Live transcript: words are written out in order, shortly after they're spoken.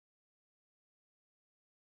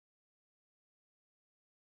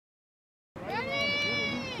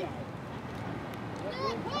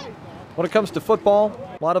When it comes to football,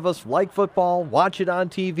 a lot of us like football, watch it on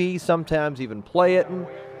TV, sometimes even play it, and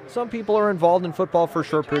some people are involved in football for a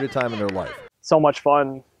short period of time in their life. So much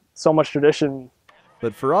fun, so much tradition.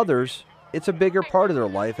 But for others, it's a bigger part of their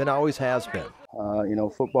life and always has been.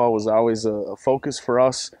 Football was always a focus for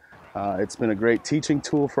us. It's been a great teaching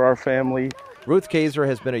tool for our family. Ruth Kaczor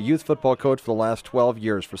has been a youth football coach for the last 12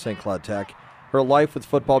 years for St. Cloud Tech. Her life with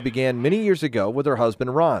football began many years ago with her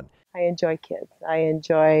husband, Ron. I enjoy kids. I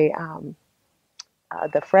enjoy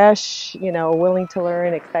the fresh, willing to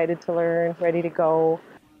learn, excited to learn, ready to go.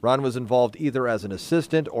 Ron was involved either as an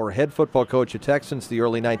assistant or head football coach at Tech since the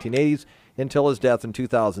early 1980s until his death in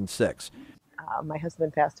 2006. My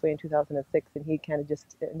husband passed away in 2006, and he kind of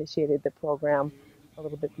just initiated the program a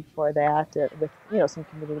little bit before that with some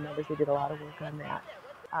community members. They did a lot of work on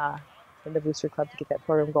that in the Booster Club to get that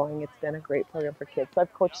program going. It's been a great program for kids. So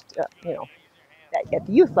I've coached, at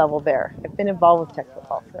the youth level there. I've been involved with Tech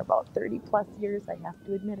football for about 30 plus years, I have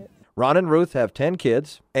to admit it. Ron and Ruth have 10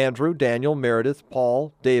 kids: Andrew, Daniel, Meredith,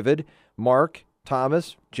 Paul, David, Mark,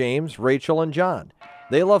 Thomas, James, Rachel, and John.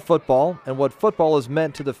 They love football, and what football has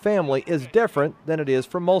meant to the family is different than it is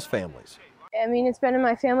for most families. I mean, it's been in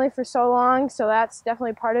my family for so long, so that's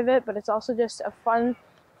definitely part of it, but it's also just a fun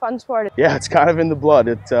sport. Yeah, it's kind of in the blood.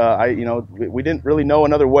 We didn't really know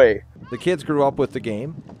another way. The kids grew up with the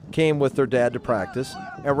game, came with their dad to practice,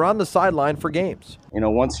 and were on the sideline for games.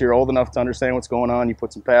 Once you're old enough to understand what's going on, you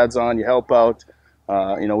put some pads on, you help out.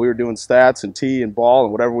 We were doing stats and tee and ball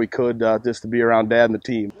and whatever we could just to be around Dad and the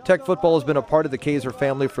team. Tech football has been a part of the Kaczor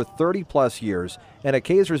family for 30 plus years, and a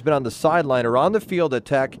Kaczor has been on the sideline or on the field at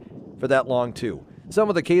Tech for that long too. Some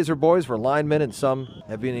of the Kaczor boys were linemen, and some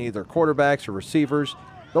have been either quarterbacks or receivers.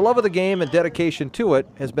 The love of the game and dedication to it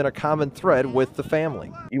has been a common thread with the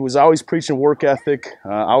family. He was always preaching work ethic,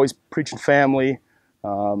 always preaching family.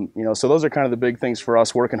 So those are kind of the big things for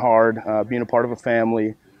us: working hard, being a part of a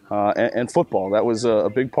family. And football. That was a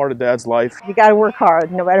big part of Dad's life. You got to work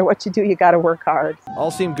hard. No matter what you do, you got to work hard. All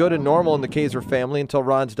seemed good and normal in the Kaczor family until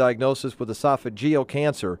Ron's diagnosis with esophageal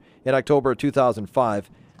cancer in October of 2005.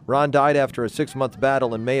 Ron died after a 6-month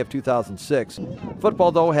battle in May of 2006.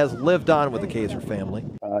 Football, though, has lived on with the Kaczor family.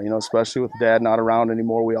 Especially with Dad not around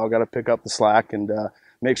anymore, we all got to pick up the slack and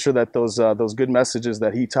make sure that those good messages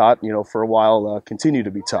that he taught, for a while, continue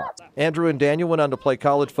to be taught. Andrew and Daniel went on to play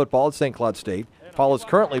college football at St. Cloud State. Paul is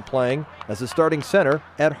currently playing as a starting center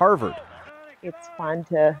at Harvard. It's fun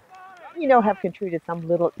to, have contributed some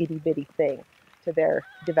little itty-bitty thing to their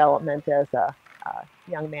development as a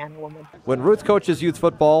young man or woman. When Ruth coaches youth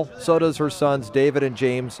football, so does her sons David and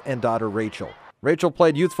James and daughter Rachel. Rachel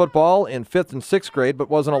played youth football in 5th and 6th grade, but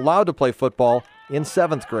wasn't allowed to play football in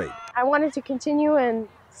 7th grade. I wanted to continue in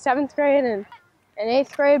 7th grade and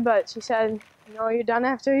 8th grade, but she said, you're done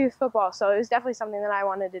after youth football. So it was definitely something that I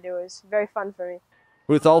wanted to do. It was very fun for me.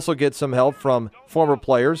 Ruth also gets some help from former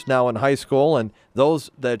players now in high school and those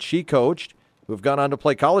that she coached who have gone on to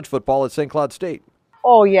play college football at St. Cloud State.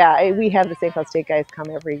 Oh, yeah. We have the St. Cloud State guys come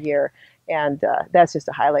every year, and that's just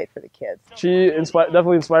a highlight for the kids. She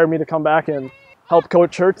definitely inspired me to come back and help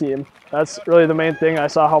coach her team. That's really the main thing. I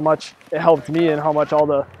saw how much it helped me and how much all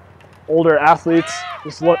the older athletes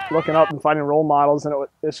just looking up and finding role models, and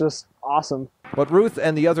it's just awesome. What Ruth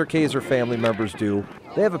and the other Kaczor family members do,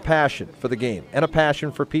 they have a passion for the game and a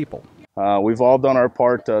passion for people. We've all done our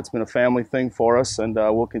part. It's been a family thing for us, and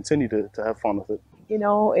we'll continue to have fun with it.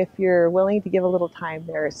 If you're willing to give a little time,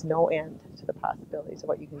 there is no end to the possibilities of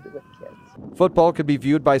what you can do with kids. Football could be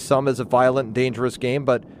viewed by some as a violent and dangerous game,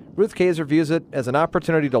 but Ruth Kaczor views it as an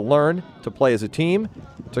opportunity to learn, to play as a team,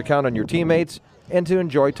 to count on your teammates, and to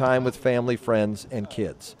enjoy time with family, friends, and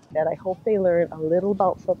kids. That I hope they learn a little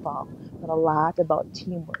about football, but a lot about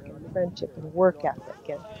teamwork and friendship and work ethic.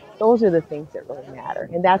 And those are the things that really matter.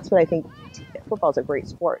 And that's what I think football is a great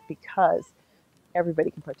sport, because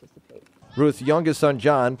everybody can participate. Ruth's youngest son,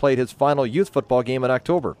 John, played his final youth football game in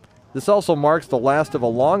October. This also marks the last of a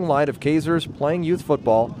long line of Kaczors playing youth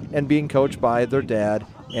football and being coached by their dad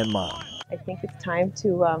and mom. I think it's time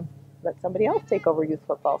to let somebody else take over youth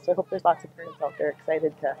football. So I hope there's lots of parents out there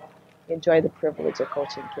excited to enjoy the privilege of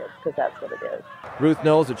coaching kids, because that's what it is. Ruth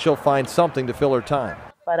knows that she'll find something to fill her time.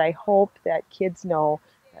 But I hope that kids know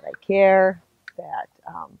that I care,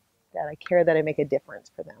 that I make a difference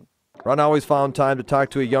for them. Ron always found time to talk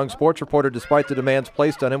to a young sports reporter despite the demands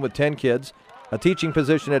placed on him with 10 kids, a teaching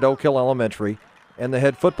position at Oak Hill Elementary, and the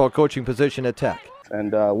head football coaching position at Tech.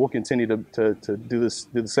 And we'll continue to do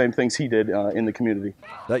the same things he did in the community.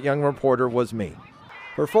 That young reporter was me.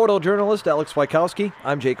 For photojournalist Alex Wykowski,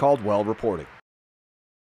 I'm Jay Caldwell reporting.